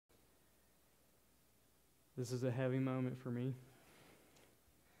This is a heavy moment for me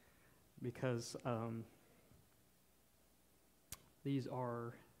because these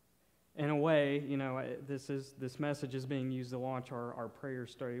are, in a way, this message is being used to launch our prayer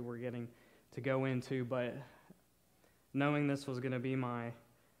study we're getting to go into, but knowing this was going to be my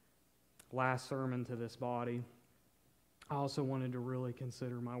last sermon to this body, I also wanted to really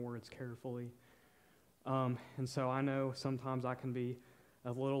consider my words carefully. And so I know sometimes I can be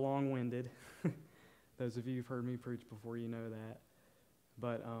a little long-winded. Those of you who've heard me preach before, you know that.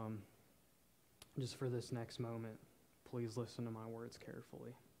 But just for this next moment, please listen to my words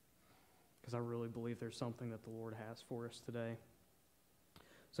carefully, because I really believe there's something that the Lord has for us today.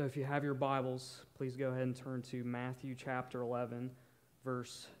 So if you have your Bibles, please go ahead and turn to Matthew chapter 11,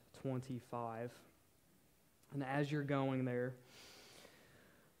 verse 25. And as you're going there,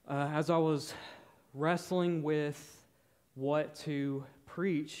 as I was wrestling with what to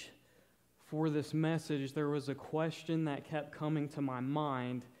preach for this message, there was a question that kept coming to my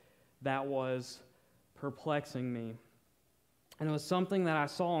mind that was perplexing me. And it was something that I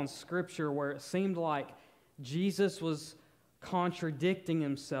saw in Scripture where it seemed like Jesus was contradicting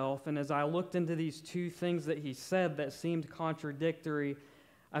himself. And as I looked into these two things that he said that seemed contradictory,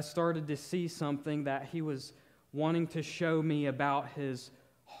 I started to see something that he was wanting to show me about his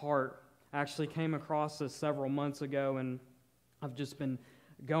heart. I actually came across this several months ago, and I've just been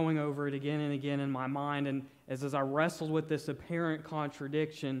going over it again and again in my mind. And as I wrestled with this apparent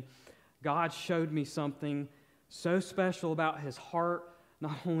contradiction, God showed me something so special about his heart,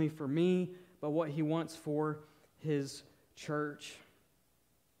 not only for me, but what he wants for his church.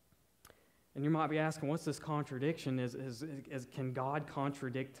 And you might be asking, what's this contradiction? Can God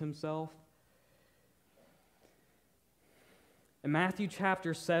contradict himself? In Matthew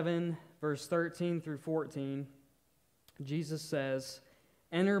chapter 7, verse 13 through 14, Jesus says,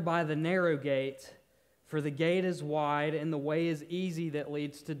 "Enter by the narrow gate, for the gate is wide and the way is easy that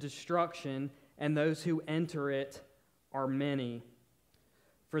leads to destruction, and those who enter it are many.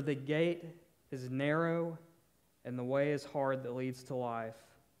 For the gate is narrow and the way is hard that leads to life,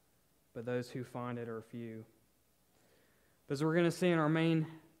 but those who find it are few." But as we're going to see in our main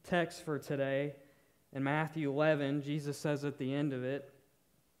text for today, in Matthew 11, Jesus says at the end of it,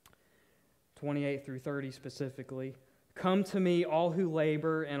 28 through 30 specifically, "Come to me, all who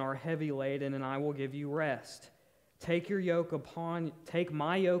labor and are heavy laden, and I will give you rest. Take my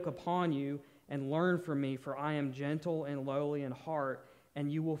yoke upon you and learn from me, for I am gentle and lowly in heart,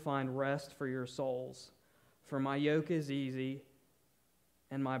 and you will find rest for your souls. For my yoke is easy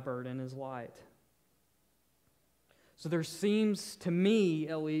and my burden is light." So there seems, to me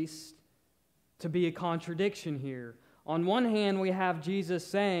at least, to be a contradiction here. On one hand, we have Jesus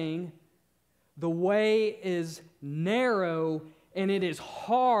saying, the way is narrow and it is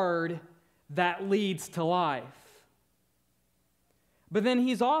hard that leads to life. But then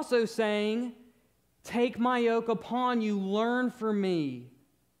he's also saying, take my yoke upon you, learn from me.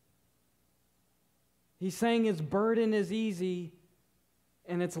 He's saying his burden is easy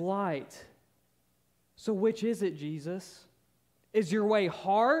and it's light. So which is it, Jesus? Is your way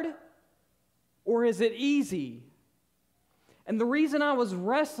hard or is it easy? And the reason I was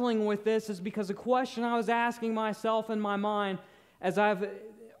wrestling with this is because a question I was asking myself in my mind, as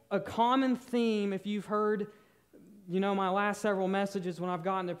a common theme, if you've heard, my last several messages when I've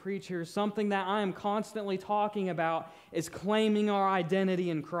gotten to preach here, something that I am constantly talking about is claiming our identity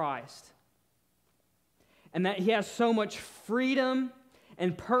in Christ. And that he has so much freedom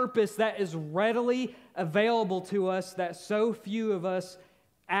and purpose that is readily available to us that so few of us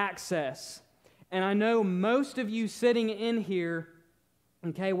access. And I know most of you sitting in here,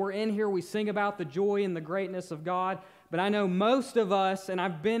 okay, we're in here, we sing about the joy and the greatness of God, but I know most of us, and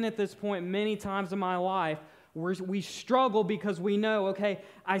I've been at this point many times in my life, we struggle because we know, okay,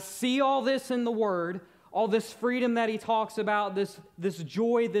 I see all this in the Word, all this freedom that he talks about, this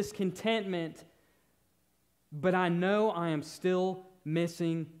joy, this contentment, but I know I am still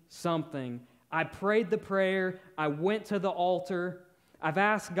missing something. I prayed the prayer, I went to the altar, I've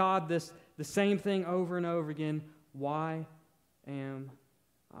asked God the same thing over and over again. Why am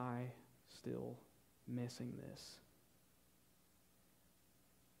I still missing this?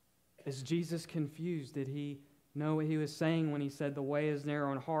 Is Jesus confused? Did he know what he was saying when he said the way is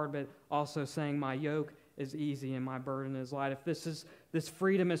narrow and hard, but also saying my yoke is easy and my burden is light? If this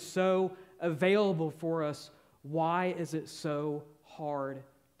freedom is so available for us, why is it so hard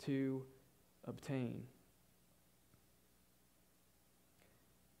to obtain?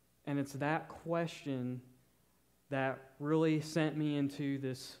 And it's that question that really sent me into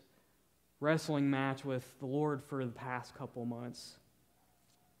this wrestling match with the Lord for the past couple months.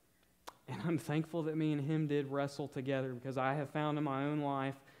 And I'm thankful that me and him did wrestle together, because I have found in my own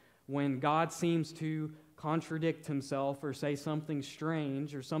life when God seems to contradict himself or say something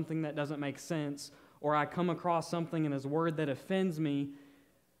strange or something that doesn't make sense, or I come across something in his word that offends me,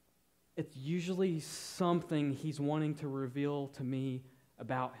 it's usually something he's wanting to reveal to me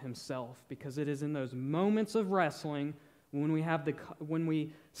about himself, because it is in those moments of wrestling when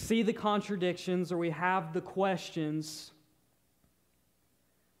we see the contradictions or we have the questions,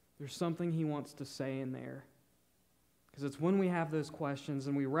 there's something he wants to say in there. Because it's when we have those questions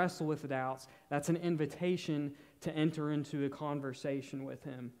and we wrestle with the doubts, that's an invitation to enter into a conversation with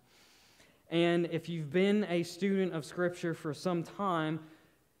him. And if you've been a student of Scripture for some time,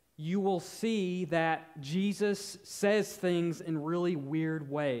 you will see that Jesus says things in really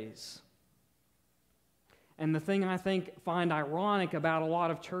weird ways. And the thing I find ironic about a lot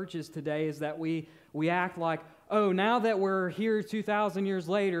of churches today is that we act like, oh, now that we're here 2,000 years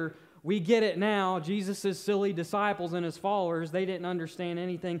later, we get it now. Jesus' silly disciples and his followers, they didn't understand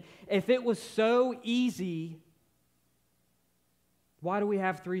anything. If it was so easy, why do we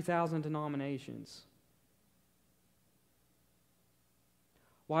have 3,000 denominations?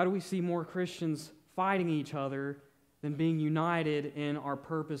 Why do we see more Christians fighting each other than being united in our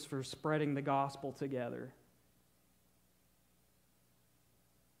purpose for spreading the gospel together?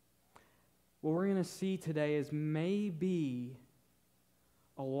 What we're going to see today is maybe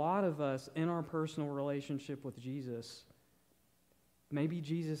a lot of us in our personal relationship with Jesus, maybe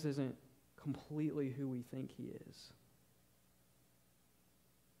Jesus isn't completely who we think he is.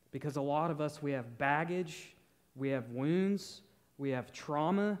 Because a lot of us, we have baggage, we have wounds, we have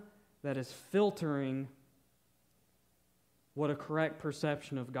trauma that is filtering what a correct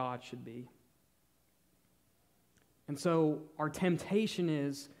perception of God should be. And so our temptation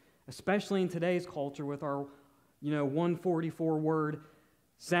is, especially in today's culture with our 144 word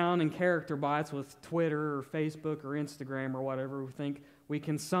sound and character bites with Twitter or Facebook or Instagram or whatever, we think we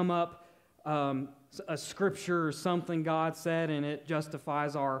can sum up a scripture or something God said and it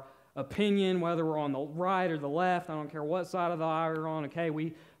justifies our opinion, whether we're on the right or the left. I don't care what side of the aisle we're on. Okay,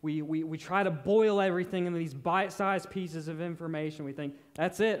 we try to boil everything into these bite-sized pieces of information. We think,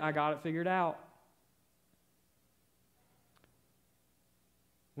 that's it, I got it figured out.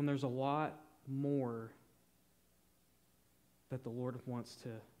 When there's a lot more that the Lord wants to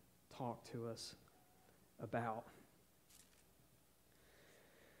talk to us about.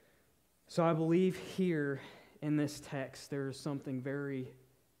 So I believe here in this text there is something very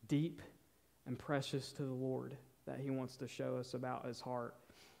deep and precious to the Lord that he wants to show us about his heart.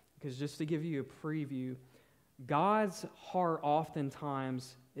 Because just to give you a preview, God's heart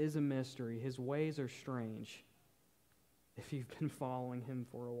oftentimes is a mystery. His ways are strange if you've been following him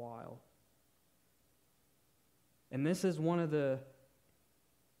for a while. And this is one of the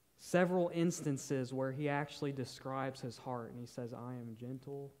several instances where he actually describes his heart. And he says, I am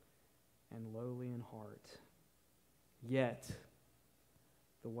gentle and lowly in heart. Yet,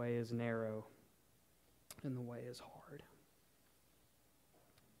 the way is narrow and the way is hard.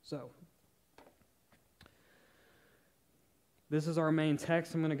 So, this is our main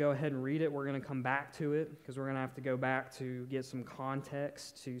text. I'm going to go ahead and read it. We're going to come back to it because we're going to have to go back to get some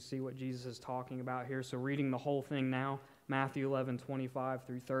context to see what Jesus is talking about here. So reading the whole thing now, Matthew 11:25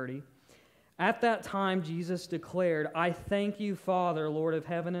 through 30. At that time, Jesus declared, I thank you, Father, Lord of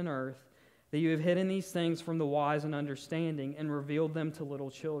heaven and earth, that you have hidden these things from the wise and understanding and revealed them to little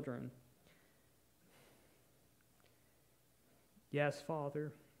children. Yes,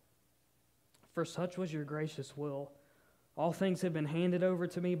 Father, for such was your gracious will. All things have been handed over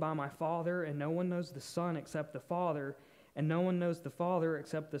to me by my Father, and no one knows the Son except the Father, and no one knows the Father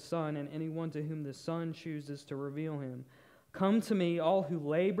except the Son, and anyone to whom the Son chooses to reveal him. Come to me, all who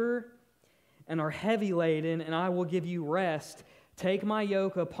labor and are heavy laden, and I will give you rest. Take my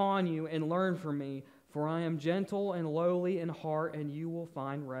yoke upon you and learn from me, for I am gentle and lowly in heart, and you will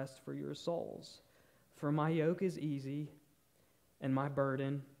find rest for your souls. For my yoke is easy, and my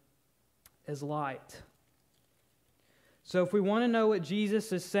burden is light. So if we want to know what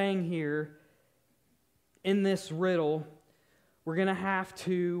Jesus is saying here in this riddle, we're going to have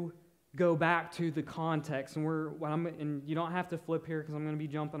to go back to the context. And you don't have to flip here because I'm going to be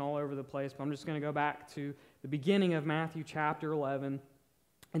jumping all over the place, but I'm just going to go back to the beginning of Matthew chapter 11.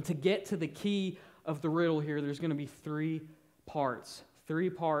 And to get to the key of the riddle here, there's going to be three parts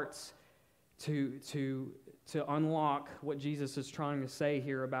to unlock what Jesus is trying to say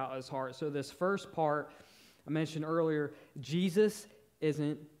here about his heart. So this first part, I mentioned earlier, Jesus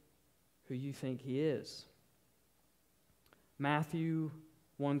isn't who you think he is. Matthew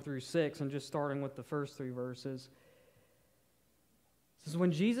 1 through 6, and just starting with the first three verses, It says,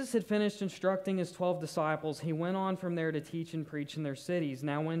 when Jesus had finished instructing his 12 disciples, he went on from there to teach and preach in their cities.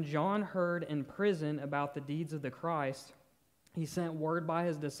 Now when John heard in prison about the deeds of the Christ, he sent word by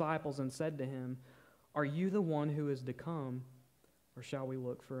his disciples and said to him, "Are you the one who is to come, or shall we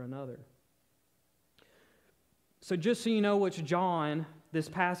look for another?" So just so you know which John this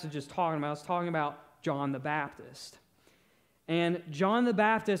passage is talking about, it's talking about John the Baptist. And John the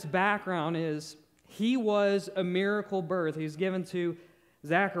Baptist's background is he was a miracle birth. He was given to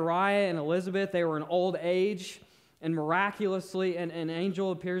Zechariah and Elizabeth. They were in old age, and miraculously an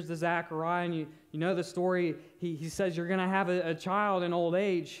angel appears to Zechariah, and you know the story. He says, "You're going to have a child in old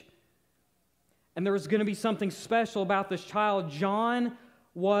age." And there was going to be something special about this child. John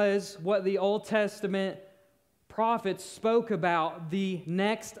was what the Old Testament prophets spoke about, the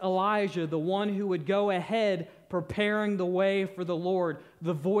next Elijah, the one who would go ahead preparing the way for the Lord,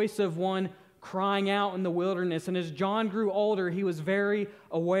 the voice of one crying out in the wilderness. And as John grew older, he was very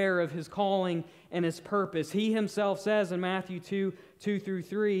aware of his calling and his purpose. He himself says in Matthew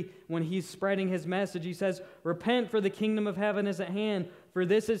 2:2-3, when he's spreading his message, he says, "Repent, for the kingdom of heaven is at hand. For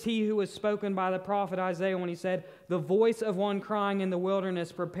this is he who was spoken by the prophet Isaiah when he said, 'The voice of one crying in the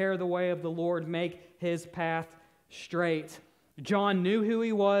wilderness, prepare the way of the Lord, make his path straight.'" John knew who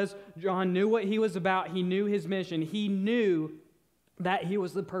he was. John knew what he was about. He knew his mission. He knew that he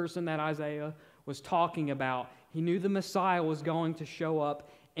was the person that Isaiah was talking about. He knew the Messiah was going to show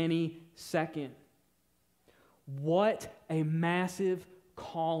up any second. What a massive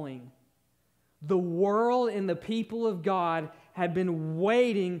calling. The world and the people of God had been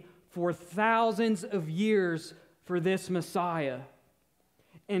waiting for thousands of years for this Messiah.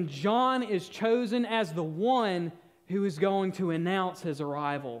 And John is chosen as the one who is going to announce his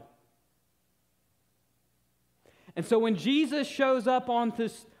arrival. And so when Jesus shows up on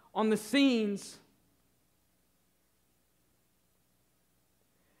the scenes,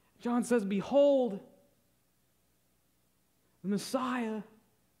 John says, "Behold, the Messiah."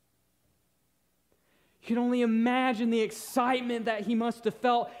 You can only imagine the excitement that he must have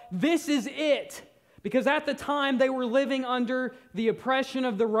felt. This is it. Because at the time they were living under the oppression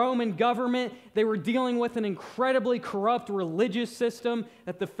of the Roman government. They were dealing with an incredibly corrupt religious system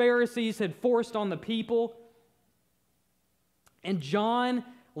that the Pharisees had forced on the people. And John,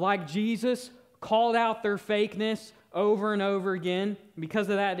 like Jesus, called out their fakeness over and over again. Because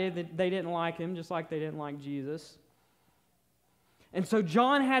of that, they didn't like him, just like they didn't like Jesus. And so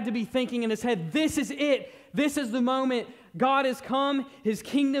John had to be thinking in his head, this is it. This is the moment. God has come. His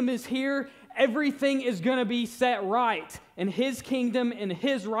kingdom is here. Everything is going to be set right. And his kingdom and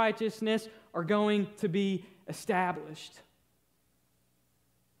his righteousness are going to be established.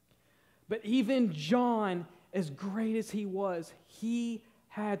 But even John, as great as he was, he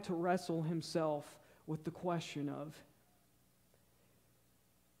had to wrestle himself with the question of,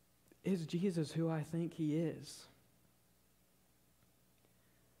 is Jesus who I think he is?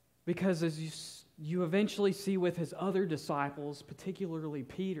 Because as you eventually see with his other disciples, particularly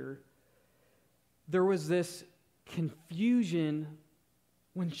Peter, there was this confusion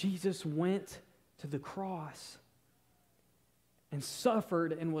when Jesus went to the cross and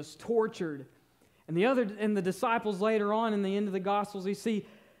suffered and was tortured. And the disciples later on in the end of the Gospels, you see,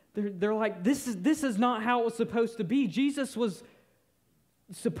 they're like, this is not how it was supposed to be. Jesus was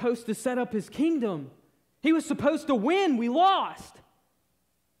supposed to set up his kingdom. He was supposed to win. We lost.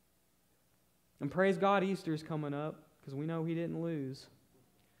 And praise God, Easter's coming up, because we know he didn't lose.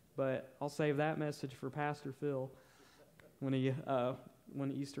 But I'll save that message for Pastor Phil when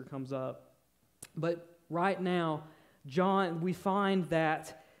Easter comes up. But right now, John, we find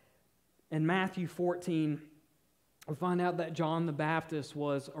that in Matthew 14, we find out that John the Baptist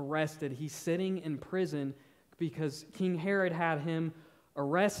was arrested. He's sitting in prison because King Herod had him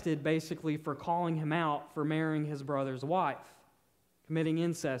arrested basically for calling him out for marrying his brother's wife, committing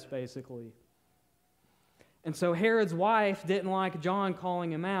incest basically. And so Herod's wife didn't like John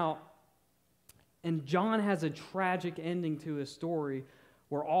calling him out. And John has a tragic ending to his story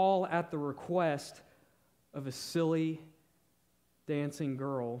where all at the request of a silly dancing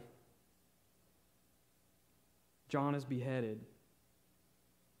girl, John is beheaded.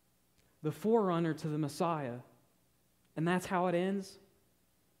 The forerunner to the Messiah. And that's how it ends.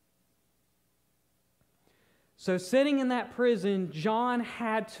 So sitting in that prison, John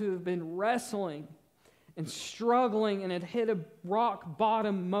had to have been wrestling and struggling and had hit a rock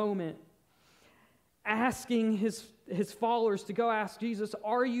bottom moment, asking his followers to go ask Jesus,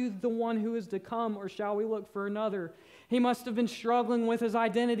 "Are you the one who is to come, or shall we look for another?" He must have been struggling with his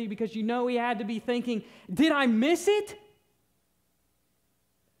identity, because he had to be thinking, did I miss it?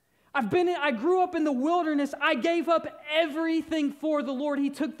 I grew up in the wilderness. I gave up everything for the Lord. He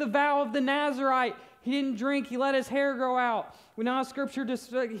took the vow of the Nazirite. He didn't drink. He let his hair grow out. We know how Scripture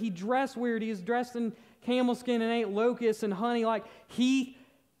he dressed weird. He was dressed in camel skin and ate locusts and honey. Like, he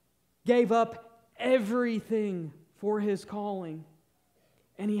gave up everything for his calling.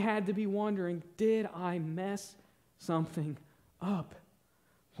 And he had to be wondering, did I mess something up?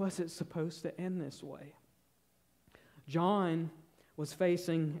 Was it supposed to end this way? John was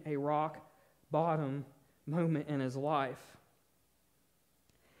facing a rock bottom moment in his life.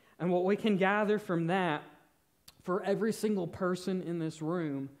 And what we can gather from that, for every single person in this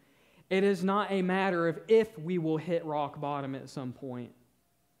room, it is not a matter of if we will hit rock bottom at some point.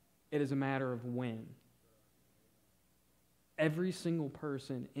 It is a matter of when. Every single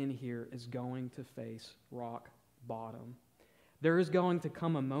person in here is going to face rock bottom. There is going to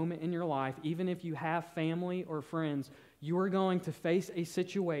come a moment in your life, even if you have family or friends, you are going to face a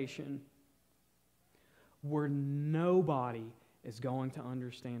situation where nobody is going to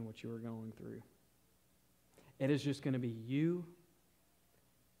understand what you are going through. It is just going to be you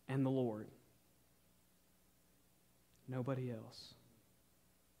and the Lord. Nobody else.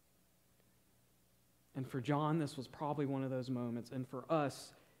 And for John, this was probably one of those moments. And for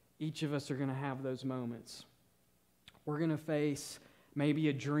us, each of us are going to have those moments. We're going to face maybe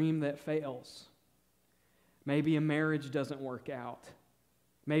a dream that fails. Maybe a marriage doesn't work out.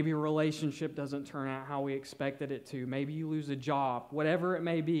 Maybe a relationship doesn't turn out how we expected it to. Maybe you lose a job. Whatever it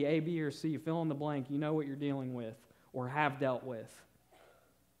may be, A, B, or C, fill in the blank. You know what you're dealing with or have dealt with.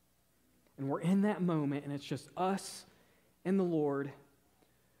 And we're in that moment, and it's just us and the Lord.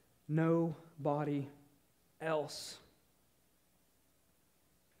 Nobody else.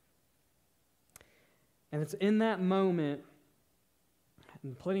 And it's in that moment,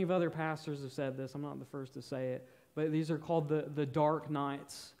 and plenty of other pastors have said this, I'm not the first to say it, but these are called the dark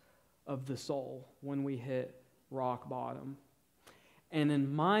nights of the soul when we hit rock bottom. And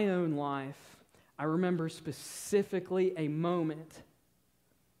in my own life, I remember specifically a moment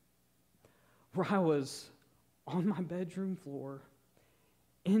where I was on my bedroom floor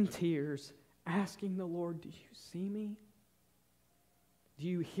in tears asking the Lord, do you see me? Do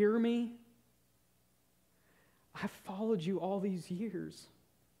you hear me? I've followed you all these years.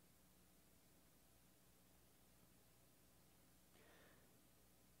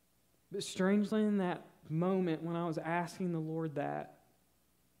 But strangely, in that moment when I was asking the Lord that,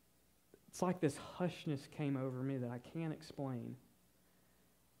 it's like this hushness came over me that I can't explain.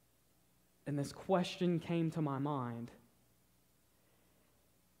 And this question came to my mind.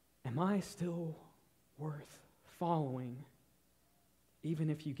 Am I still worth following, even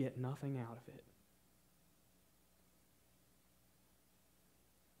if you get nothing out of it?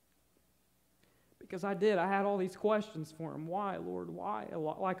 Because I did. I had all these questions for him. Why, Lord? Why?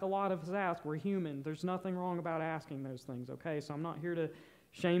 Like a lot of us ask, we're human. There's nothing wrong about asking those things, okay? So I'm not here to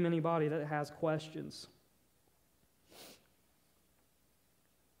shame anybody that has questions.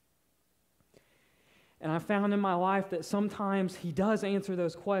 And I found in my life that sometimes he does answer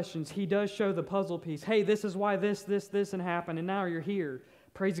those questions. He does show the puzzle piece. Hey, this is why this, and happened, and now you're here.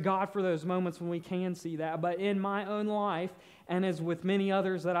 Praise God for those moments when we can see that. But in my own life, and as with many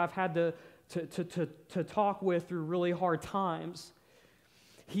others that I've had to talk with through really hard times,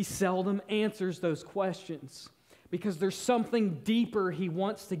 he seldom answers those questions because there's something deeper he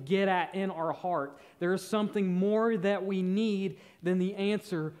wants to get at in our heart. There is something more that we need than the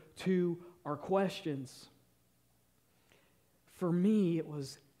answer to our questions. For me, it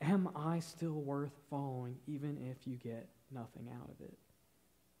was, am I still worth following even if you get nothing out of it?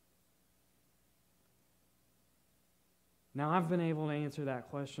 Now, I've been able to answer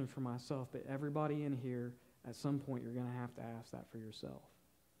that question for myself, but everybody in here, at some point, you're going to have to ask that for yourself.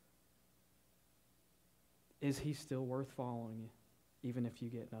 Is he still worth following, even if you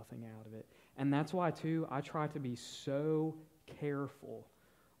get nothing out of it? And that's why, too, I try to be so careful.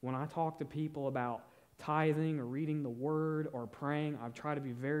 When I talk to people about tithing or reading the Word or praying, I try to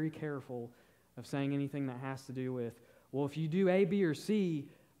be very careful of saying anything that has to do with, well, if you do A, B, or C,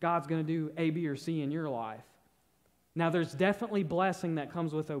 God's going to do A, B, or C in your life. Now, there's definitely blessing that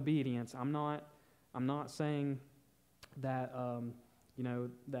comes with obedience. I'm not saying that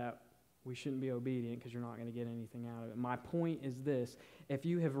that we shouldn't be obedient because you're not going to get anything out of it. My point is this: if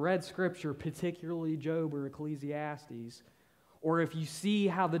you have read Scripture, particularly Job or Ecclesiastes, or if you see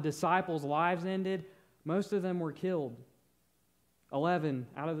how the disciples' lives ended, most of them were killed. 11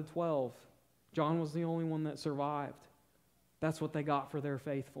 out of the 12. John was the only one that survived. That's what they got for their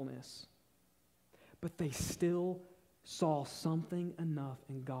faithfulness. But they still saw something enough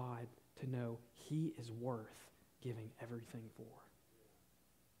in God to know he is worth giving everything for.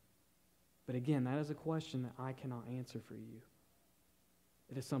 But again, that is a question that I cannot answer for you.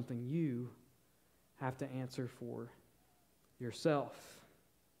 It is something you have to answer for yourself.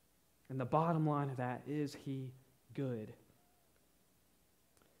 And the bottom line of that is He good?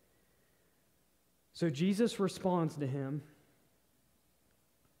 So Jesus responds to him.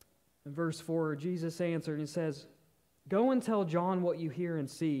 In verse 4, Jesus answered and says, "Go and tell John what you hear and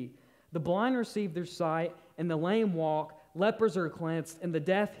see. The blind receive their sight, and the lame walk, lepers are cleansed, and the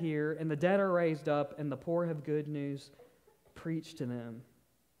deaf hear, and the dead are raised up, and the poor have good news preached to them.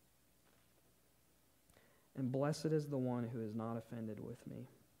 And blessed is the one who is not offended with me."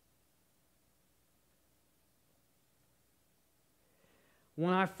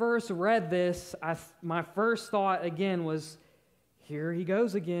 When I first read this, my first thought again was, here he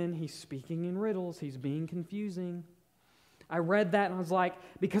goes again. He's speaking in riddles. He's being confusing. I read that and I was like,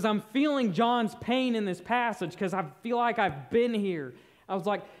 because I'm feeling John's pain in this passage, because I feel like I've been here. I was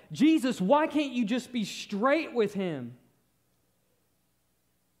like, Jesus, why can't you just be straight with him?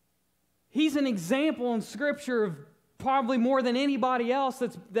 He's an example in Scripture of probably more than anybody else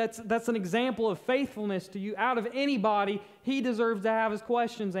that's an example of faithfulness to you. Out of anybody, he deserves to have his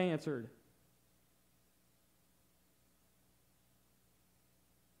questions answered.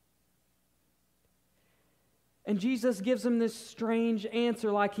 And Jesus gives him this strange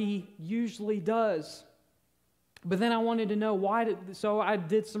answer like he usually does. But then I wanted to know so I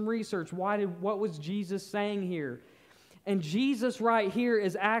did some research. What was Jesus saying here? And Jesus right here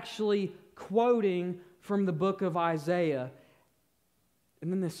is actually quoting from the book of Isaiah.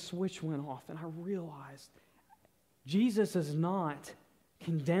 And then this switch went off and I realized Jesus is not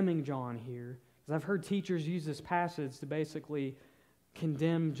condemning John here. Because I've heard teachers use this passage to basically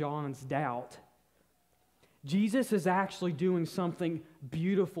condemn John's doubt. Jesus is actually doing something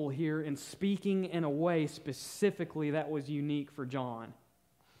beautiful here and speaking in a way specifically that was unique for John.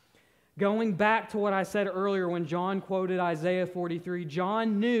 Going back to what I said earlier when John quoted Isaiah 43,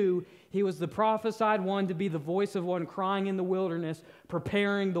 John knew he was the prophesied one to be the voice of one crying in the wilderness,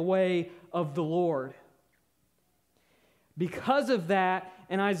 preparing the way of the Lord. Because of that,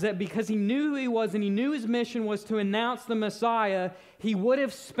 because he knew who he was and he knew his mission was to announce the Messiah, he would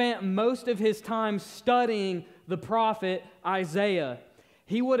have spent most of his time studying the prophet Isaiah.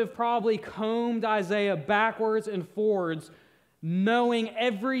 He would have probably combed Isaiah backwards and forwards, knowing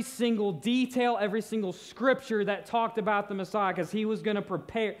every single detail, every single scripture that talked about the Messiah, because he was going to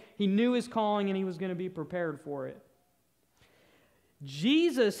prepare. He knew his calling and he was going to be prepared for it.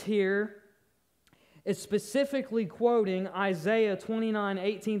 Jesus here is specifically quoting Isaiah 29,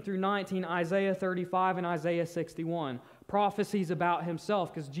 18 through 19, Isaiah 35, and Isaiah 61. Prophecies about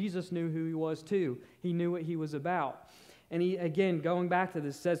himself, because Jesus knew who he was too. He knew what he was about. And he, again, going back to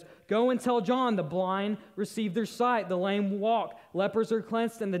this, says, "Go and tell John, the blind receive their sight, the lame walk, lepers are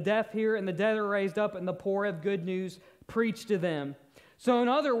cleansed, and the deaf hear, and the dead are raised up, and the poor have good news preached to them." So in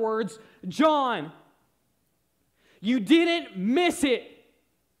other words, John, you didn't miss it.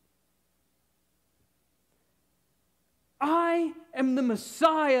 I am the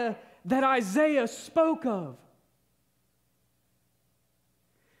Messiah that Isaiah spoke of.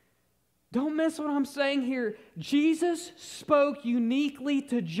 Don't miss what I'm saying here. Jesus spoke uniquely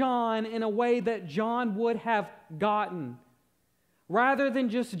to John in a way that John would have gotten. Rather than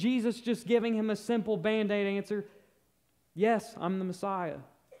just Jesus just giving him a simple Band-Aid answer, yes, I'm the Messiah.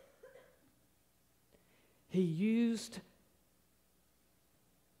 He used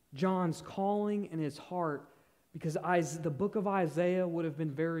John's calling in his heart because the book of Isaiah would have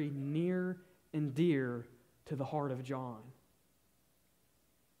been very near and dear to the heart of John.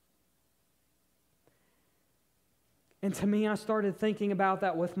 And to me, I started thinking about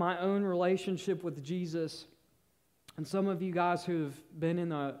that with my own relationship with Jesus. And some of you guys who've been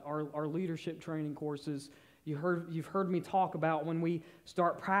in our leadership training courses, you've heard me talk about when we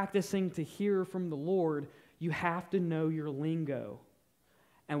start practicing to hear from the Lord, you have to know your lingo.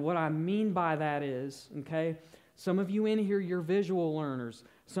 And what I mean by that is, okay, some of you in here, you're visual learners.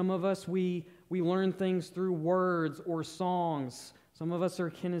 Some of us, we learn things through words or songs. Some of us are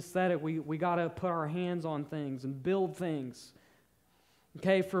kinesthetic. We got to put our hands on things and build things.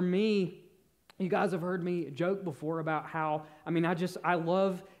 Okay, for me, you guys have heard me joke before about how, I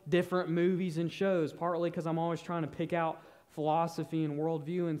love different movies and shows, partly because I'm always trying to pick out philosophy and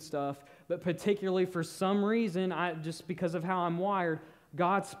worldview and stuff, but particularly for some reason, just because of how I'm wired,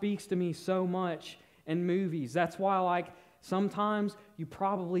 God speaks to me so much in movies. That's why, sometimes you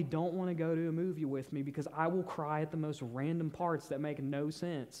probably don't want to go to a movie with me because I will cry at the most random parts that make no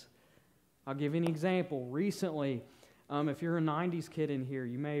sense. I'll give you an example. Recently, if you're a 90s kid in here,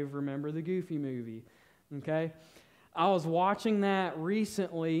 you may remember the Goofy movie. Okay? I was watching that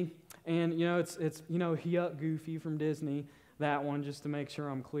recently, And, it's Yuck Goofy from Disney, that one, just to make sure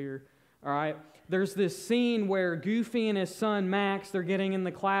I'm clear. All right? There's this scene where Goofy and his son Max, they're getting in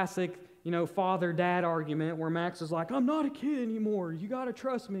the classic, father-dad argument where Max is like, I'm not a kid anymore. You got to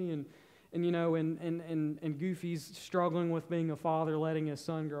trust me. And Goofy's struggling with being a father, letting his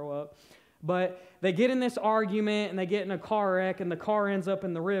son grow up. But they get in this argument, and they get in a car wreck, and the car ends up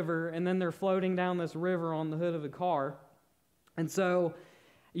in the river, and then they're floating down this river on the hood of the car. And so,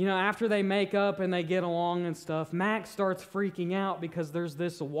 after they make up and they get along and stuff, Max starts freaking out because there's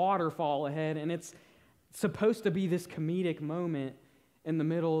this waterfall ahead, and it's supposed to be this comedic moment in the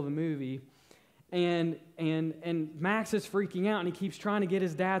middle of the movie. And Max is freaking out, and he keeps trying to get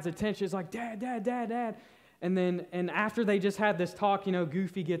his dad's attention. He's like, Dad, Dad, Dad, Dad. And after they just had this talk,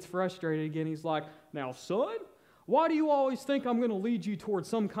 Goofy gets frustrated again. He's like, now, son, why do you always think I'm going to lead you towards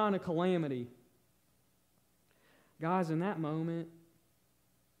some kind of calamity? Guys, in that moment,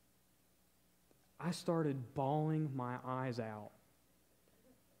 I started bawling my eyes out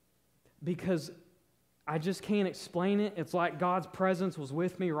because I just can't explain it. It's like God's presence was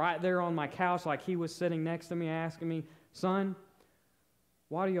with me right there on my couch, like He was sitting next to me asking me, son,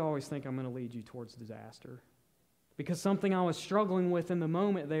 why do you always think I'm going to lead you towards disaster? Because something I was struggling with in the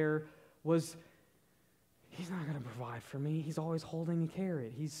moment there was, He's not going to provide for me. He's always holding a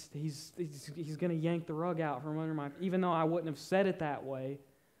carrot. He's going to yank the rug out from under my, even though I wouldn't have said it that way.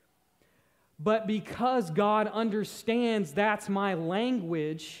 But because God understands that's my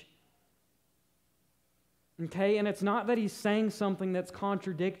language, okay, and it's not that He's saying something that's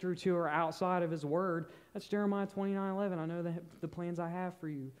contradictory to or outside of His word. That's Jeremiah 29:11. I know the plans I have for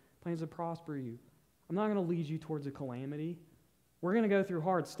you, plans to prosper you. I'm not going to lead you towards a calamity. We're going to go through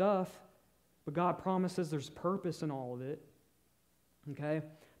hard stuff, but God promises there's purpose in all of it. Okay?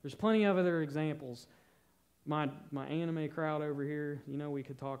 There's plenty of other examples. My anime crowd over here, we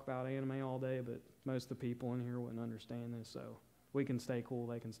could talk about anime all day, but most of the people in here wouldn't understand this, so we can stay cool,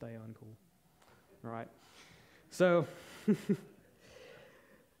 they can stay uncool. All right? So,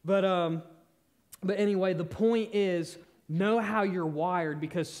 but anyway, the point is, know how you're wired,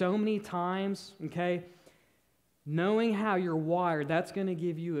 because so many times, okay, knowing how you're wired, that's going to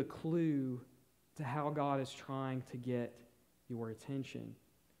give you a clue to how God is trying to get your attention.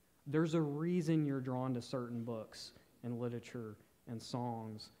 There's a reason you're drawn to certain books and literature and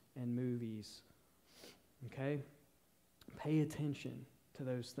songs and movies. Okay? Pay attention to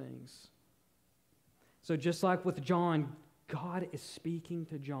those things. So just like with John, God is speaking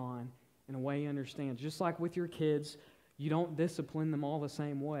to John in a way he understands. Just like with your kids, you don't discipline them all the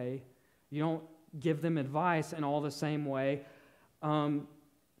same way. You don't give them advice in all the same way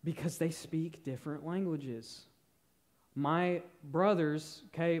because they speak different languages. My brothers,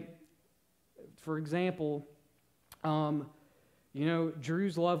 okay, for example,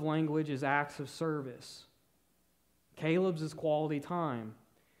 Drew's love language is acts of service. Caleb's is quality time.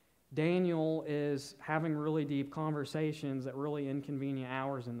 Daniel is having really deep conversations at really inconvenient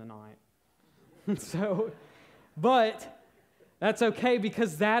hours in the night. But that's okay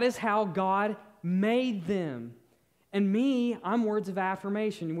because that is how God made them. And me, I'm words of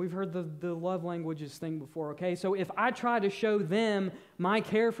affirmation. We've heard the love languages thing before, okay? So if I try to show them my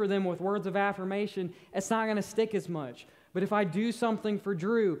care for them with words of affirmation, it's not going to stick as much. But if I do something for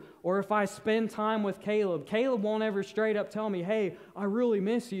Drew, or if I spend time with Caleb won't ever straight up tell me, hey, I really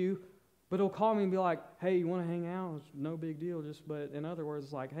miss you. But he'll call me and be like, hey, you want to hang out? It's no big deal. But in other words,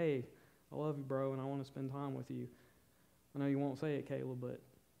 it's like, hey, I love you, bro, and I want to spend time with you. I know you won't say it, Caleb, but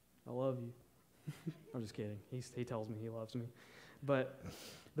I love you. I'm just kidding. He tells me he loves me. But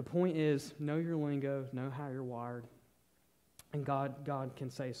the point is, know your lingo, know how you're wired, and God can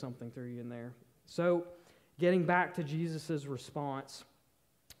say something through you in there. So, getting back to Jesus' response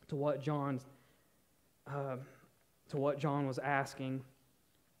to what John was asking,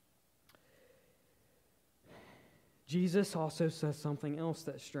 Jesus also says something else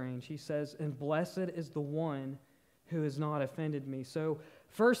that's strange. He says, and blessed is the one who has not offended me. So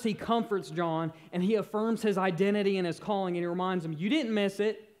first he comforts John, and he affirms his identity and his calling, and he reminds him, you didn't miss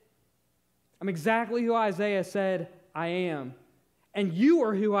it. I'm exactly who Isaiah said I am. And you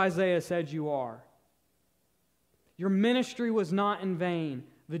are who Isaiah said you are. Your ministry was not in vain.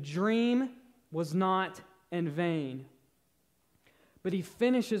 The dream was not in vain. But he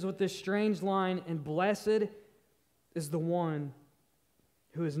finishes with this strange line, and blessed is the one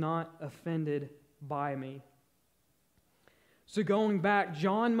who is not offended by me. So going back,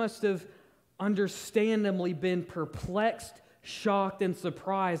 John must have understandably been perplexed, shocked, and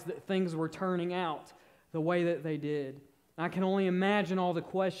surprised that things were turning out the way that they did. I can only imagine all the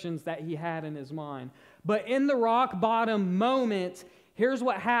questions that he had in his mind. But in the rock bottom moment, here's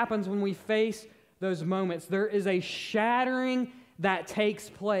what happens when we face those moments. There is a shattering that takes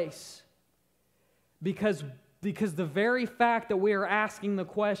place because the very fact that we are asking the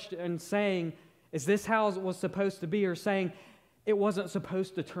question and saying, is this how it was supposed to be? Or saying, it wasn't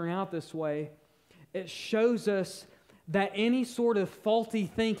supposed to turn out this way. It shows us that any sort of faulty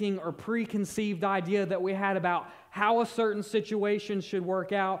thinking or preconceived idea that we had about how a certain situation should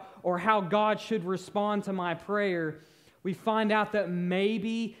work out or how God should respond to my prayer, we find out that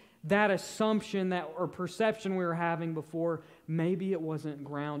maybe that assumption or perception we were having before, maybe it wasn't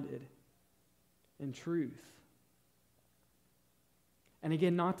grounded in truth. And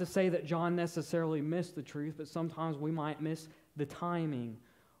again, not to say that John necessarily missed the truth, but sometimes we might miss the timing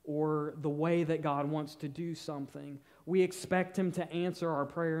or the way that God wants to do something. We expect Him to answer our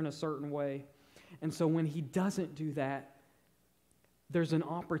prayer in a certain way. And so when He doesn't do that, there's an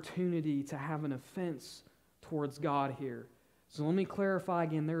opportunity to have an offense towards God here. So let me clarify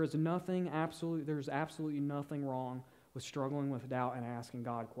again, there's absolutely nothing wrong with struggling with doubt and asking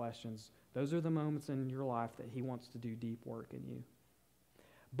God questions. Those are the moments in your life that He wants to do deep work in you.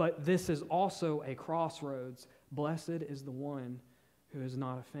 But this is also a crossroads. Blessed is the one who is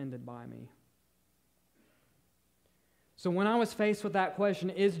not offended by me. So when I was faced with that question,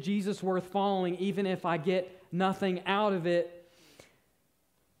 is Jesus worth following even if I get nothing out of it?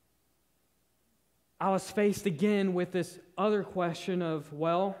 I was faced again with this other question of,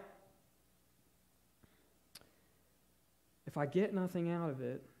 well, if I get nothing out of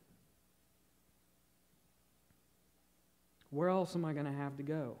it, where else am I going to have to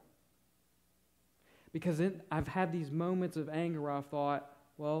go? Because I've had these moments of anger where I've thought,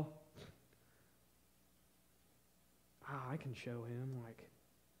 well, I can show Him,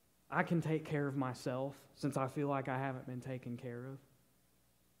 I can take care of myself since I feel like I haven't been taken care of.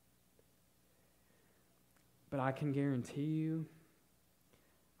 But I can guarantee you,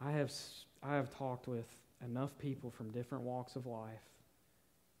 I have talked with enough people from different walks of life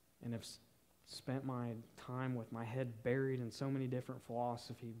and have spent my time with my head buried in so many different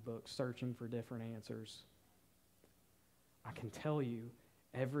philosophy books searching for different answers. I can tell you,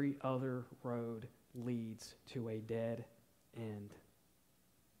 every other road leads to a dead end.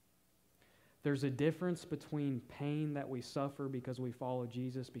 There's a difference between pain that we suffer because we follow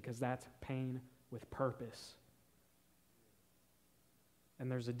Jesus, because that's pain with purpose.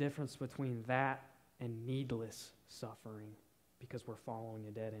 And there's a difference between that and needless suffering because we're following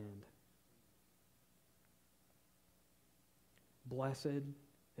a dead end. Blessed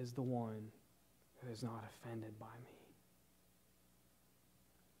is the one who is not offended by me.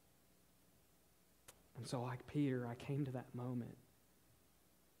 And so like Peter, I came to that moment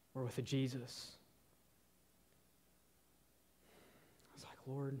where with Jesus, I was like,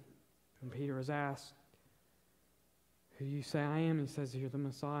 Lord, when Peter was asked, who do you say I am? He says, you're the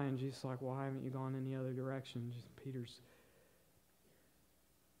Messiah. And Jesus is like, why haven't you gone any other direction? Peter's,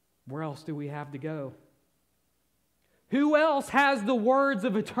 where else do we have to go? Who else has the words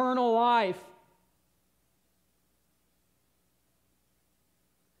of eternal life?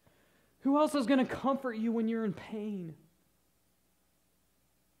 Who else is going to comfort you when you're in pain?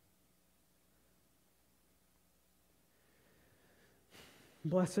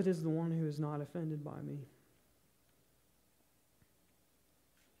 Blessed is the one who is not offended by me.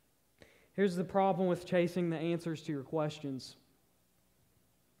 Here's the problem with chasing the answers to your questions.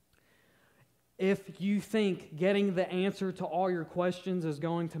 If you think getting the answer to all your questions is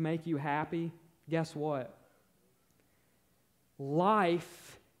going to make you happy, guess what?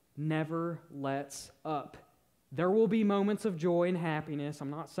 Life never lets up. There will be moments of joy and happiness.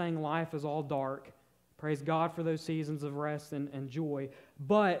 I'm not saying life is all dark. Praise God for those seasons of rest and joy.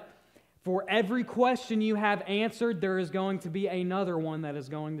 But for every question you have answered, there is going to be another one that is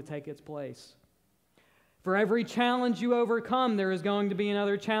going to take its place. For every challenge you overcome, there is going to be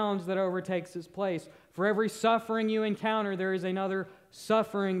another challenge that overtakes its place. For every suffering you encounter, there is another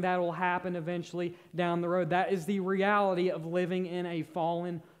suffering that will happen eventually down the road. That is the reality of living in a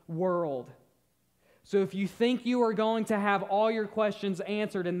fallen world. So if you think you are going to have all your questions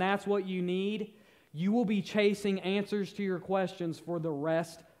answered and that's what you need, you will be chasing answers to your questions for the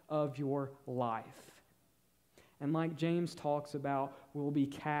rest of your life. And like James talks about, we'll be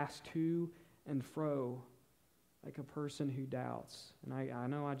cast to and fro like a person who doubts. And I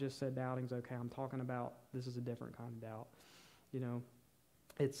know I just said doubting's okay. I'm talking about this is a different kind of doubt. You know,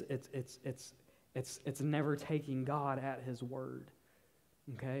 it's never taking God at His word.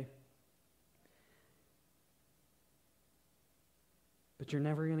 Okay? But you're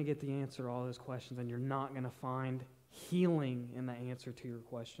never going to get the answer to all those questions, and you're not going to find healing in the answer to your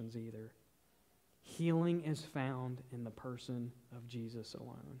questions either. Healing is found in the person of Jesus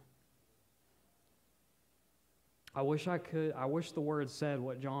alone. I wish the Word said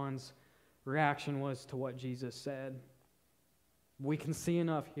what John's reaction was to what Jesus said. We can see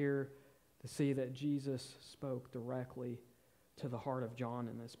enough here to see that Jesus spoke directly to the heart of John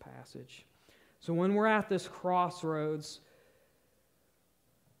in this passage. So when we're at this crossroads,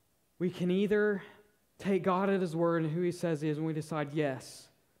 we can either take God at His word and who He says He is, and we decide, yes,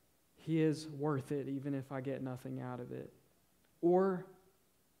 He is worth it, even if I get nothing out of it. Or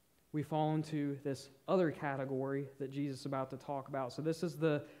we fall into this other category that Jesus is about to talk about. So this is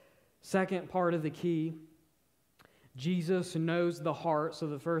the second part of the key. Jesus knows the heart. So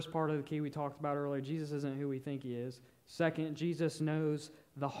the first part of the key we talked about earlier, Jesus isn't who we think He is. Second, Jesus knows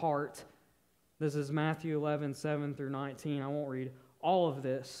the heart. This is Matthew 11, 7 through 19. I won't read all of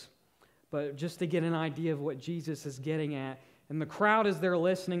this, but just to get an idea of what Jesus is getting at. And the crowd, as they're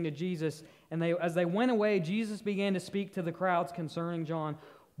listening to Jesus, and as they went away, Jesus began to speak to the crowds concerning John.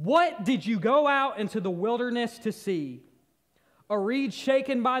 What did you go out into the wilderness to see? A reed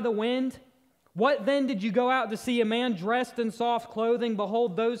shaken by the wind? What then did you go out to see? A man dressed in soft clothing?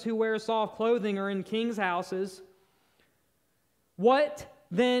 Behold, those who wear soft clothing are in kings' houses. What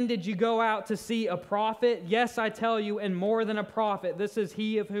then did you go out to see? A prophet? Yes, I tell you, and more than a prophet. This is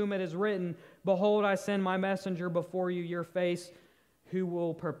he of whom it is written, Behold, I send my messenger before you, your face, who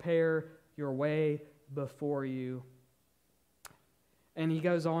will prepare your way before you. And he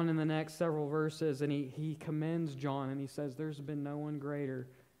goes on in the next several verses, and he commends John, and he says, there's been no one greater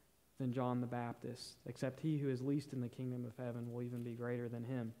than John the Baptist, except he who is least in the kingdom of heaven will even be greater than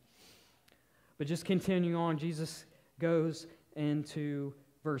him. But just continuing on, Jesus goes into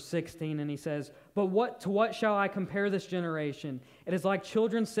verse 16, and he says, But to what shall I compare this generation? It is like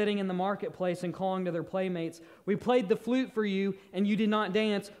children sitting in the marketplace and calling to their playmates, We played the flute for you, and you did not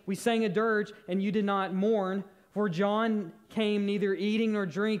dance. We sang a dirge, and you did not mourn. For John came neither eating nor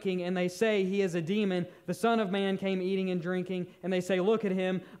drinking, and they say he is a demon. The Son of Man came eating and drinking, and they say, Look at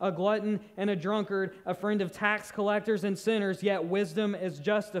him, a glutton and a drunkard, a friend of tax collectors and sinners, yet wisdom is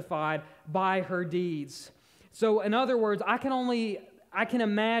justified by her deeds. So in other words, I can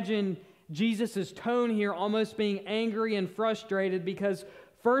imagine Jesus' tone here almost being angry and frustrated because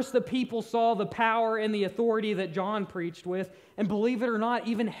first the people saw the power and the authority that John preached with, and believe it or not,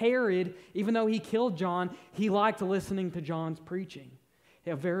 even Herod, even though he killed John, he liked listening to John's preaching.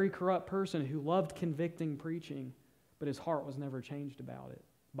 A very corrupt person who loved convicting preaching, but his heart was never changed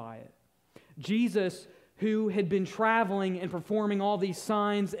by it. Jesus, who had been traveling and performing all these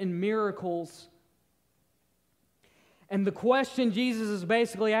signs and miracles. And the question Jesus is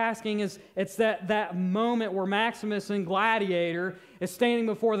basically asking is, it's that moment where Maximus in Gladiator is standing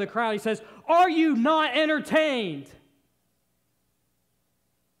before the crowd. He says, Are you not entertained?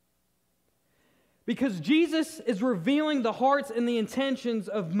 Because Jesus is revealing the hearts and the intentions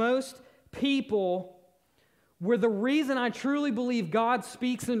of most people, where the reason I truly believe God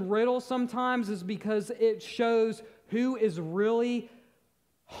speaks in riddles sometimes is because it shows who is really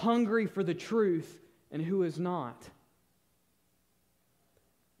hungry for the truth and who is not.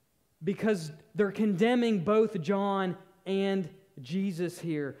 Because they're condemning both John and Jesus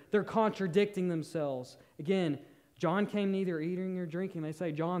here. They're contradicting themselves. Again, John came neither eating nor drinking. They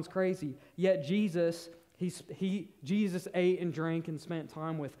say John's crazy. Yet Jesus ate and drank and spent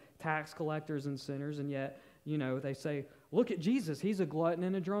time with tax collectors and sinners. And yet, they say, look at Jesus. He's a glutton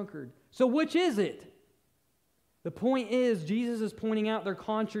and a drunkard. So which is it? The point is, Jesus is pointing out their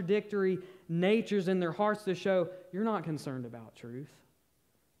contradictory natures in their hearts to show you're not concerned about truth.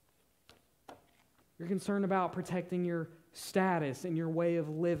 You're concerned about protecting your status and your way of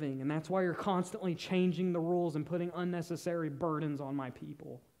living, and that's why you're constantly changing the rules and putting unnecessary burdens on my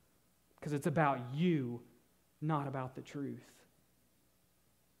people, because it's about you, not about the truth.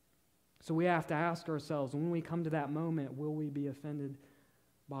 So we have to ask ourselves, when we come to that moment, will we be offended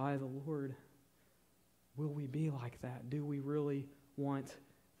by the Lord? Will we be like that? Do we really want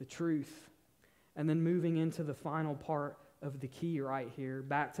the truth? And then moving into the final part of the key right here,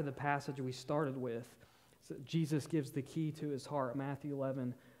 back to the passage we started with. So Jesus gives the key to his heart, Matthew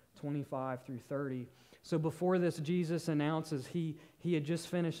 11, 25 through 30. So before this, Jesus announces, he had just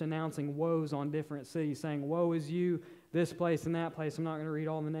finished announcing woes on different cities, saying, Woe is you, this place and that place. I'm not going to read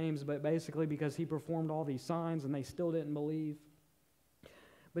all the names, but basically because he performed all these signs and they still didn't believe.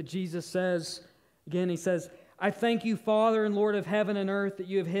 But Jesus says, again, he says, I thank you, Father and Lord of heaven and earth, that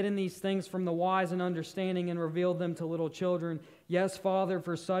you have hidden these things from the wise and understanding and revealed them to little children. Yes, Father,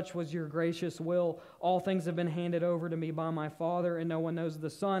 for such was your gracious will. All things have been handed over to me by my Father, and no one knows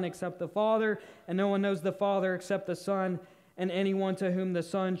the Son except the Father, and no one knows the Father except the Son, and anyone to whom the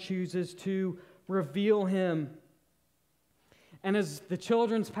Son chooses to reveal Him. And as the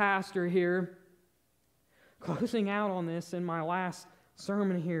children's pastor here, closing out on this in my last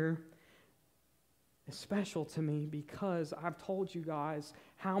sermon here, is special to me because I've told you guys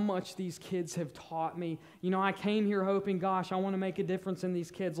how much these kids have taught me. You know, I came here hoping, gosh, I want to make a difference in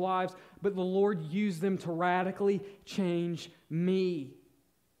these kids' lives, but the Lord used them to radically change me.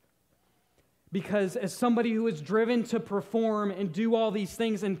 Because as somebody who was driven to perform and do all these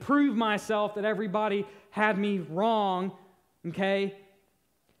things and prove myself that everybody had me wrong, okay,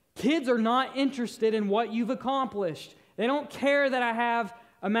 kids are not interested in what you've accomplished. They don't care that I have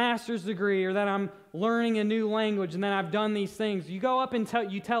a master's degree or that I'm learning a new language and that I've done these things. You go up and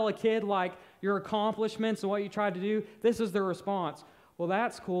tell a kid like your accomplishments and what you tried to do, this is their response. Well,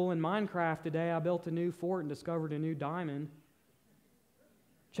 that's cool. In Minecraft today, I built a new fort and discovered a new diamond.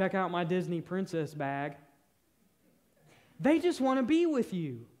 Check out my Disney princess bag. They just want to be with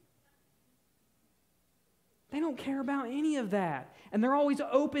you. They don't care about any of that. And they're always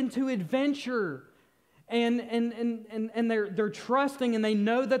open to adventure. And they're trusting and they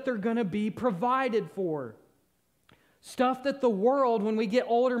know that they're going to be provided for. Stuff that the world, when we get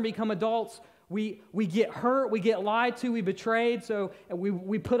older and become adults, we get hurt, we get lied to, we betrayed, so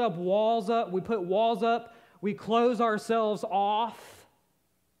we put up walls up, we put walls up, we close ourselves off.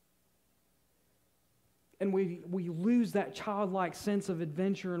 And we lose that childlike sense of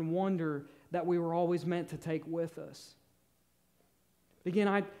adventure and wonder that we were always meant to take with us.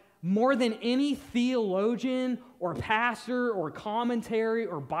 Again, more than any theologian or pastor or commentary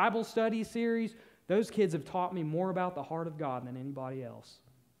or Bible study series, those kids have taught me more about the heart of God than anybody else.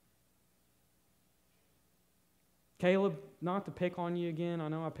 Caleb, not to pick on you again, I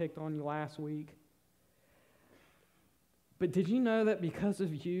know I picked on you last week. But did you know that because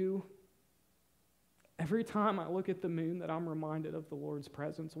of you, every time I look at the moon that I'm reminded of the Lord's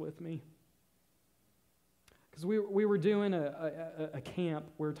presence with me? Because we were doing a camp.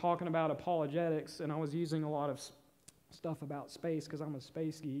 We were talking about apologetics, and I was using a lot of stuff about space because I'm a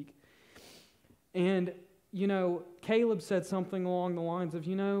space geek. And, you know, Caleb said something along the lines of,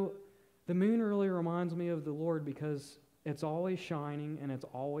 you know, the moon really reminds me of the Lord because it's always shining and it's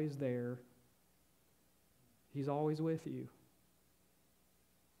always there. He's always with you.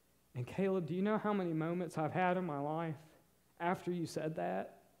 And Caleb, do you know how many moments I've had in my life after you said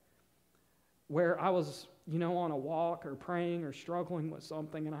that? Where I was, you know, on a walk or praying or struggling with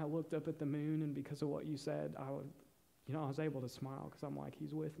something, and I looked up at the moon, and because of what you said, I was able to smile because I'm like,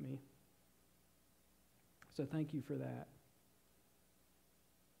 He's with me. So thank you for that.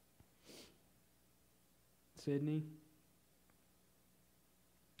 Sydney,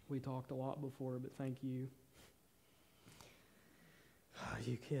 we talked a lot before, but thank you. Oh,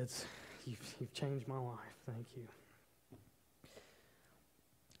 you kids, you've changed my life. Thank you.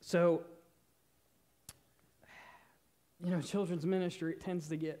 So, you know, children's ministry, it tends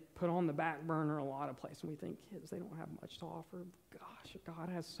to get put on the back burner a lot of places. We think kids, they don't have much to offer. Gosh, God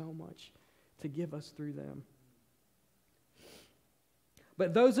has so much to give us through them.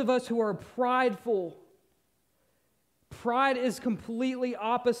 But those of us who are prideful, pride is completely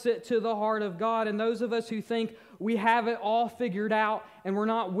opposite to the heart of God. And those of us who think we have it all figured out and we're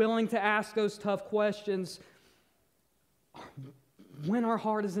not willing to ask those tough questions, when our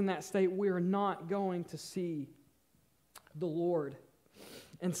heart is in that state, we are not going to see the Lord.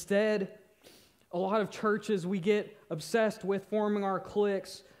 Instead, a lot of churches, we get obsessed with forming our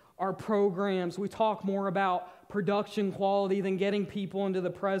cliques, our programs. We talk more about production quality than getting people into the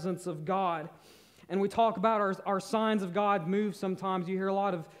presence of God. And we talk about our signs of God move sometimes. You hear a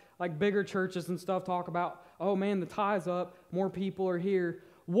lot of like bigger churches and stuff talk about, oh man, the tie's up, more people are here.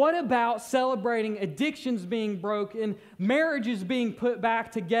 What about celebrating addictions being broken, marriages being put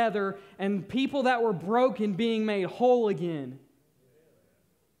back together, and people that were broken being made whole again?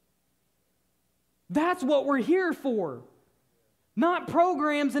 That's what we're here for. Not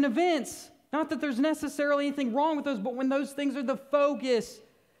programs and events. Not that there's necessarily anything wrong with those, but when those things are the focus.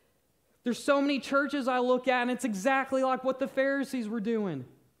 There's so many churches I look at, and it's exactly like what the Pharisees were doing.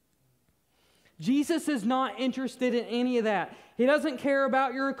 Jesus is not interested in any of that. He doesn't care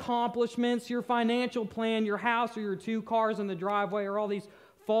about your accomplishments, your financial plan, your house, or your 2 cars in the driveway, or all these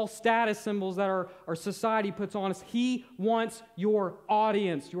false status symbols that our society puts on us. He wants your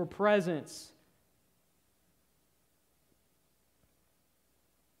audience, your presence.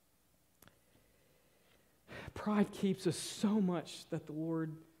 Pride keeps us so much that the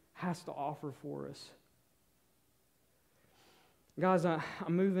Lord has to offer for us. Guys, I'm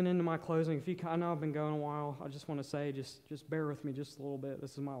moving into my closing. I know I've been going a while. I just want to say, just bear with me just a little bit.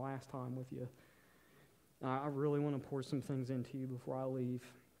 This is my last time with you. I really want to pour some things into you before I leave.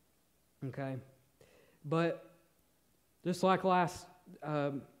 Okay? But just like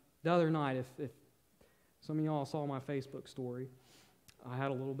the other night, if some of y'all saw my Facebook story, I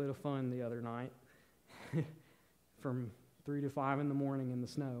had a little bit of fun the other night from 3 to 5 in the morning in the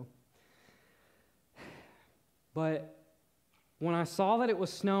snow. But when I saw that it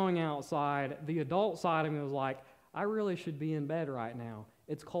was snowing outside, the adult side of me was like, I really should be in bed right now.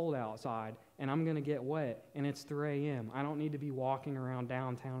 It's cold outside, and I'm going to get wet, and it's 3 a.m. I don't need to be walking around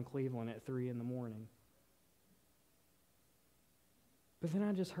downtown Cleveland at 3 in the morning. But then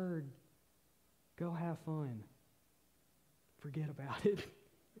I just heard, go have fun. Forget about it.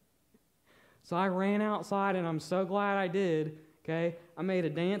 So I ran outside, and I'm so glad I did. Okay, I made a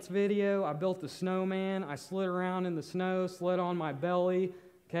dance video. I built a snowman. I slid around in the snow, slid on my belly.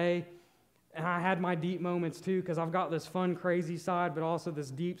 Okay, and I had my deep moments too, because I've got this fun, crazy side, but also this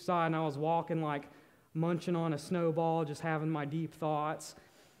deep side. And I was walking like munching on a snowball, just having my deep thoughts.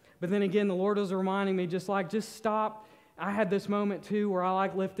 But then again, the Lord was reminding me, just stop. I had this moment too where I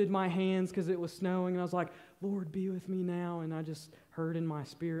lifted my hands because it was snowing, and I was like, Lord, be with me now. And I just heard in my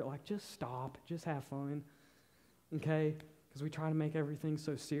spirit, just stop, just have fun. Okay. Because we try to make everything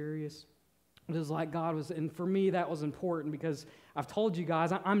so serious. It was like God was, and for me that was important because I've told you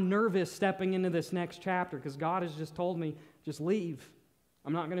guys, I'm nervous stepping into this next chapter because God has just told me, just leave.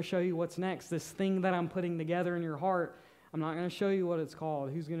 I'm not going to show you what's next. This thing that I'm putting together in your heart, I'm not going to show you what it's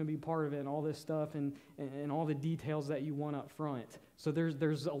called, who's going to be part of it, and all this stuff, and all the details that you want up front. So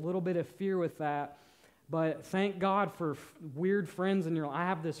there's a little bit of fear with that, but thank God for weird friends in your life. I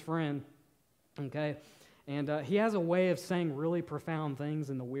have this friend, okay, and he has a way of saying really profound things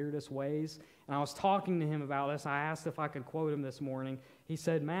in the weirdest ways. And I was talking to him about this. I asked if I could quote him this morning. He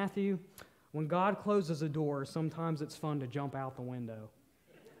said, Matthew, when God closes a door, sometimes it's fun to jump out the window.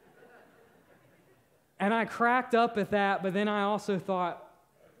 And I cracked up at that, but then I also thought,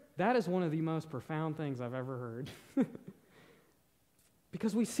 that is one of the most profound things I've ever heard.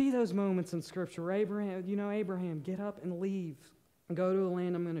 Because we see those moments in Scripture. Abraham, get up and leave. Go to a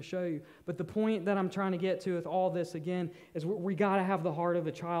land I'm going to show you. But the point that I'm trying to get to with all this, again, is we got to have the heart of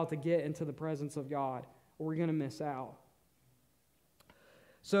a child to get into the presence of God, or we're going to miss out.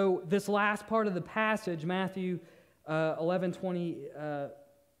 So this last part of the passage, Matthew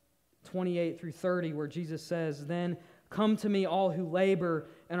 28 through 30, where Jesus says, Then come to me, all who labor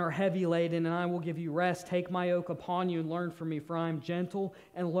and are heavy laden, and I will give you rest. Take my yoke upon you and learn from me, for I am gentle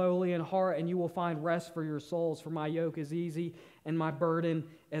and lowly in heart, and you will find rest for your souls. For my yoke is easy and my burden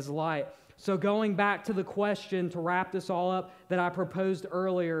is light. So going back to the question, to wrap this all up, that I proposed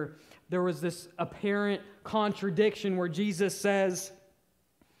earlier, there was this apparent contradiction where Jesus says,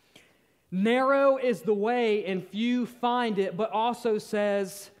 narrow is the way and few find it, but also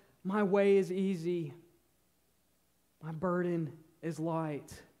says, my way is easy, my burden is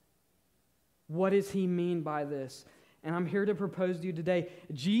light. What does he mean by this? And I'm here to propose to you today,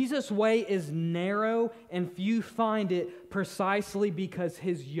 Jesus' way is narrow and few find it precisely because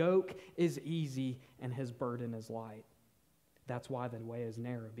his yoke is easy and his burden is light. That's why the way is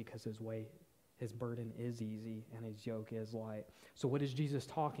narrow, because his burden is easy and his yoke is light. So what is Jesus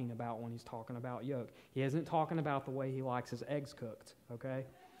talking about when he's talking about yoke? He isn't talking about the way he likes his eggs cooked, okay?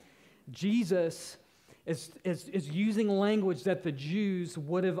 Jesus is using language that the Jews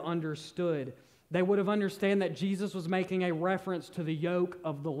would have understood. They would have understood that Jesus was making a reference to the yoke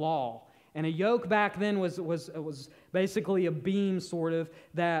of the law. And a yoke back then was basically a beam, sort of,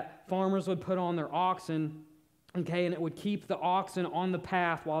 that farmers would put on their oxen, okay, and it would keep the oxen on the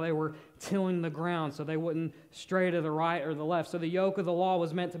path while they were tilling the ground so they wouldn't stray to the right or the left. So the yoke of the law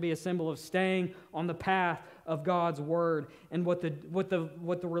was meant to be a symbol of staying on the path of God's word. And what the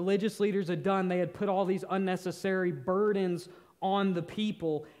religious leaders had done, they had put all these unnecessary burdens on the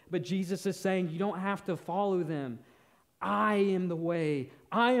people. But Jesus is saying, you don't have to follow them. I am the way.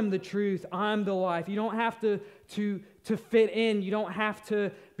 I am the truth. I'm the life. You don't have to fit in. You don't have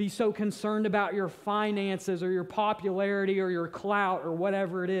to be so concerned about your finances or your popularity or your clout or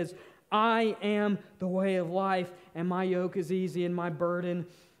whatever it is. I am the way of life, and my yoke is easy and my burden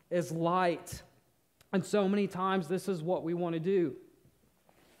is light. And so many times this is what we want to do.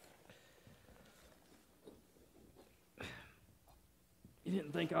 You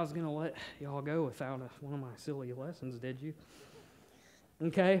didn't think I was going to let y'all go without one of my silly lessons, did you?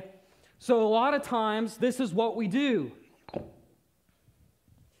 Okay? So a lot of times, this is what we do.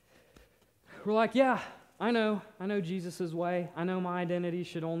 We're like, yeah, I know Jesus' way. I know my identity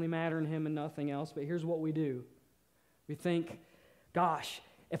should only matter in him and nothing else, but here's what we do. We think, gosh,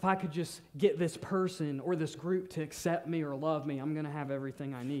 if I could just get this person or this group to accept me or love me, I'm going to have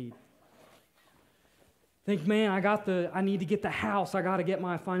everything I need. Think, man, I need to get the house. I got to get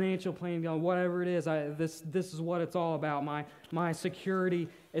my financial plan going. Whatever it is, this is what it's all about. My security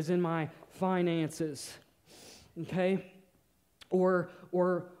is in my finances. Okay? Or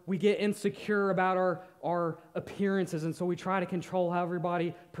we get insecure about our appearances, and so we try to control how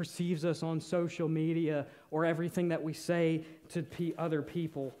everybody perceives us on social media or everything that we say to other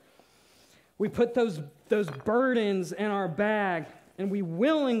people. We put those burdens in our bag, and we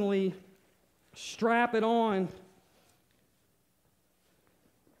willingly strap it on,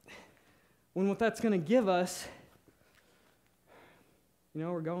 when what that's going to give us,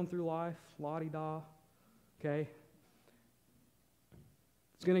 we're going through life, la-di-da, okay?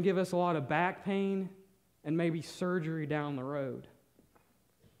 It's going to give us a lot of back pain and maybe surgery down the road.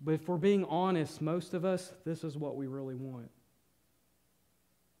 But if we're being honest, most of us, this is what we really want.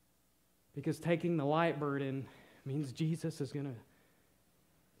 Because taking the light burden means Jesus is going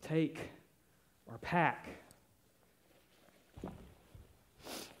to take our pack. And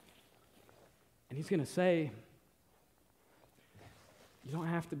He's going to say, you don't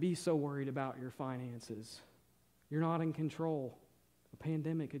have to be so worried about your finances. You're not in control. A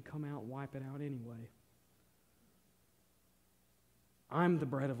pandemic could come out and wipe it out anyway. I'm the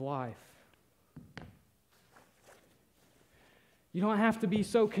bread of life. You don't have to be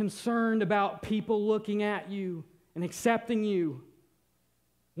so concerned about people looking at you and accepting you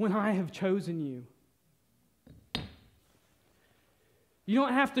when I have chosen you. You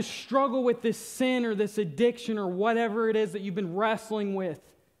don't have to struggle with this sin or this addiction or whatever it is that you've been wrestling with.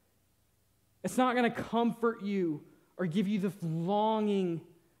 It's not going to comfort you or give you the longing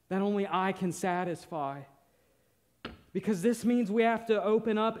that only I can satisfy. Because this means we have to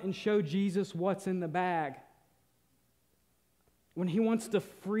open up and show Jesus what's in the bag. When He wants to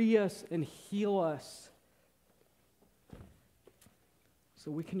free us and heal us, so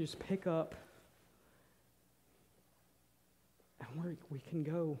we can just pick up and we can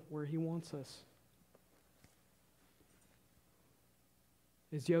go where He wants us.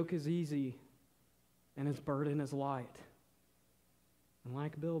 His yoke is easy and His burden is light. And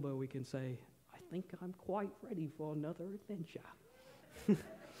like Bilbo, we can say, I think I'm quite ready for another adventure. If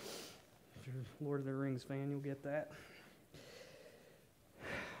you're a Lord of the Rings fan, you'll get that.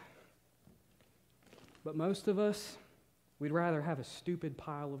 But most of us, we'd rather have a stupid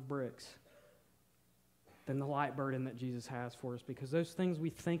pile of bricks than the light burden that Jesus has for us, because those things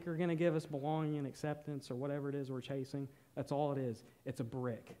we think are going to give us belonging and acceptance or whatever it is we're chasing, that's all it is. It's a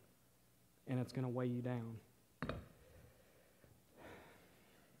brick, and it's going to weigh you down.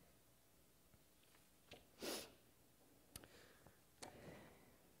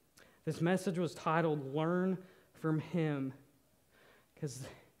 This message was titled, Learn from Him, because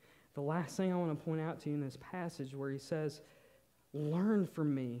the last thing I want to point out to you in this passage where He says, learn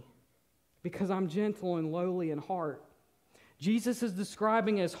from me, because I'm gentle and lowly in heart. Jesus is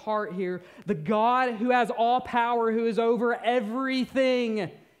describing His heart here, the God who has all power, who is over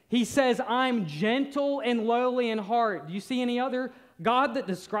everything. He says, I'm gentle and lowly in heart. Do you see any other God that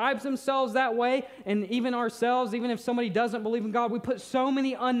describes themselves that way? And even ourselves, even if somebody doesn't believe in God, we put so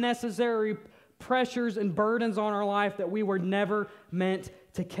many unnecessary pressures and burdens on our life that we were never meant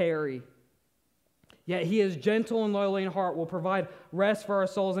to carry. Yet He is gentle and lowly in heart, will provide rest for our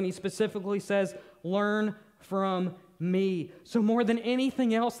souls, and He specifically says, learn from me. So more than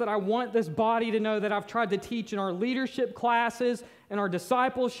anything else that I want this body to know, that I've tried to teach in our leadership classes and our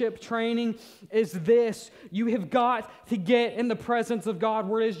discipleship training, is this: you have got to get in the presence of God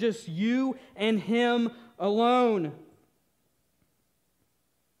where it is just you and Him alone.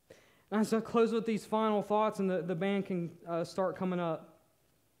 And so I close with these final thoughts, and the band can start coming up.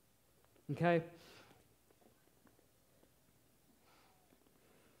 Okay?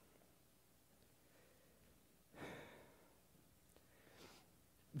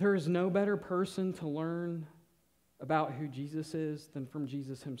 There is no better person to learn about who Jesus is than from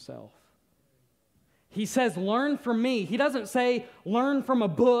Jesus Himself. He says, learn from me. He doesn't say, learn from a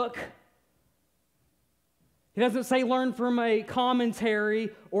book. He doesn't say, learn from a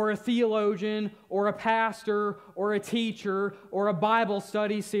commentary or a theologian or a pastor or a teacher or a Bible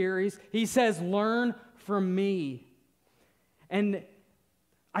study series. He says, learn from me. And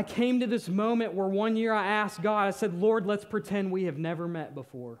I came to this moment where one year I asked God, I said, Lord, let's pretend we have never met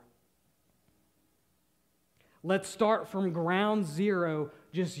before. Let's start from ground zero,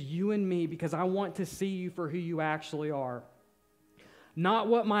 just you and me, because I want to see you for who you actually are. Not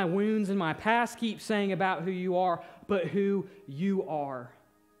what my wounds and my past keep saying about who you are, but who you are.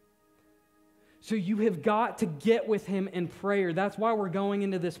 So you have got to get with Him in prayer. That's why we're going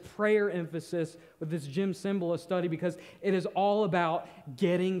into this prayer emphasis with this Jim Cymbala study, because it is all about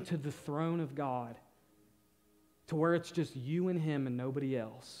getting to the throne of God. to where it's just you and Him and nobody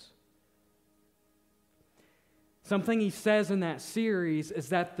else. Something he says in that series is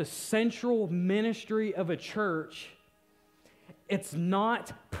that the central ministry of a church, it's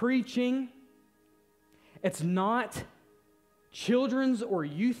not preaching, it's not children's or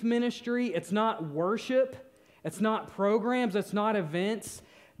youth ministry, it's not worship, it's not programs, it's not events.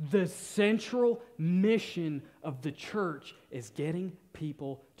 The central mission of the church is getting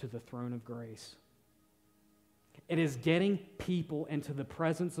people to the throne of grace. It is getting people into the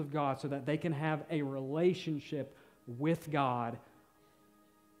presence of God so that they can have a relationship with God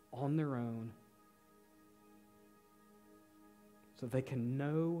on their own, so they can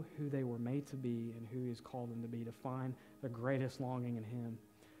know who they were made to be and who He's called them to be, to find their greatest longing in Him.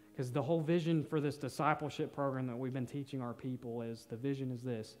 Because the whole vision for this discipleship program that we've been teaching our people is, the vision is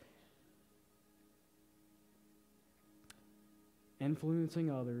this: influencing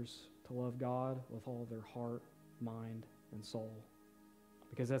others to love God with all their heart, mind, and soul.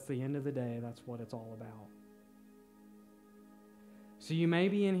 Because at the end of the day, that's what it's all about. So you may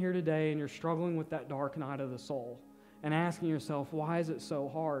be in here today and you're struggling with that dark night of the soul and asking yourself, why is it so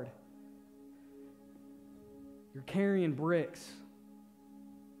hard? You're carrying bricks.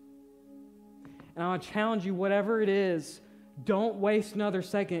 And I want to challenge you, whatever it is, don't waste another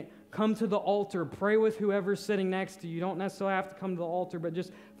second. Come to the altar. Pray with whoever's sitting next to you. You don't necessarily have to come to the altar, but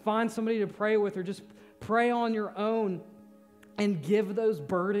just find somebody to pray with, or just pray on your own and give those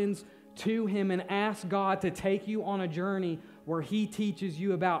burdens to Him and ask God to take you on a journey where He teaches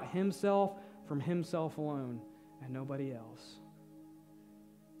you about Himself from Himself alone and nobody else.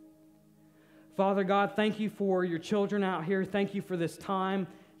 Father God, thank you for your children out here. Thank you for this time.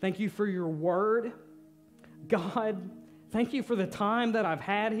 Thank you for your word. God, thank you for the time that I've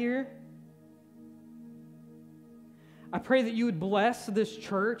had here. I pray that you would bless this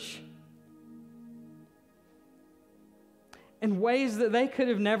church in ways that they could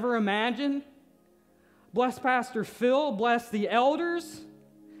have never imagined. Bless Pastor Phil, bless the elders,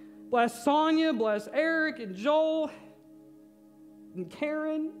 bless Sonia, bless Eric and Joel and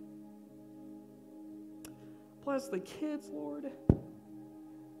Karen. Bless the kids, Lord.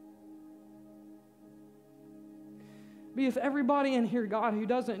 Be with everybody in here, God, who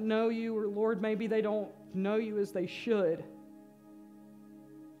doesn't know you, or Lord, maybe they don't know you as they should.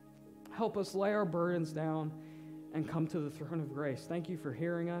 Help us lay our burdens down and come to the throne of grace. Thank you for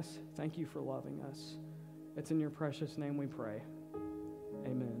hearing us. Thank you for loving us. It's in your precious name we pray.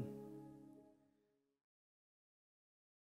 Amen.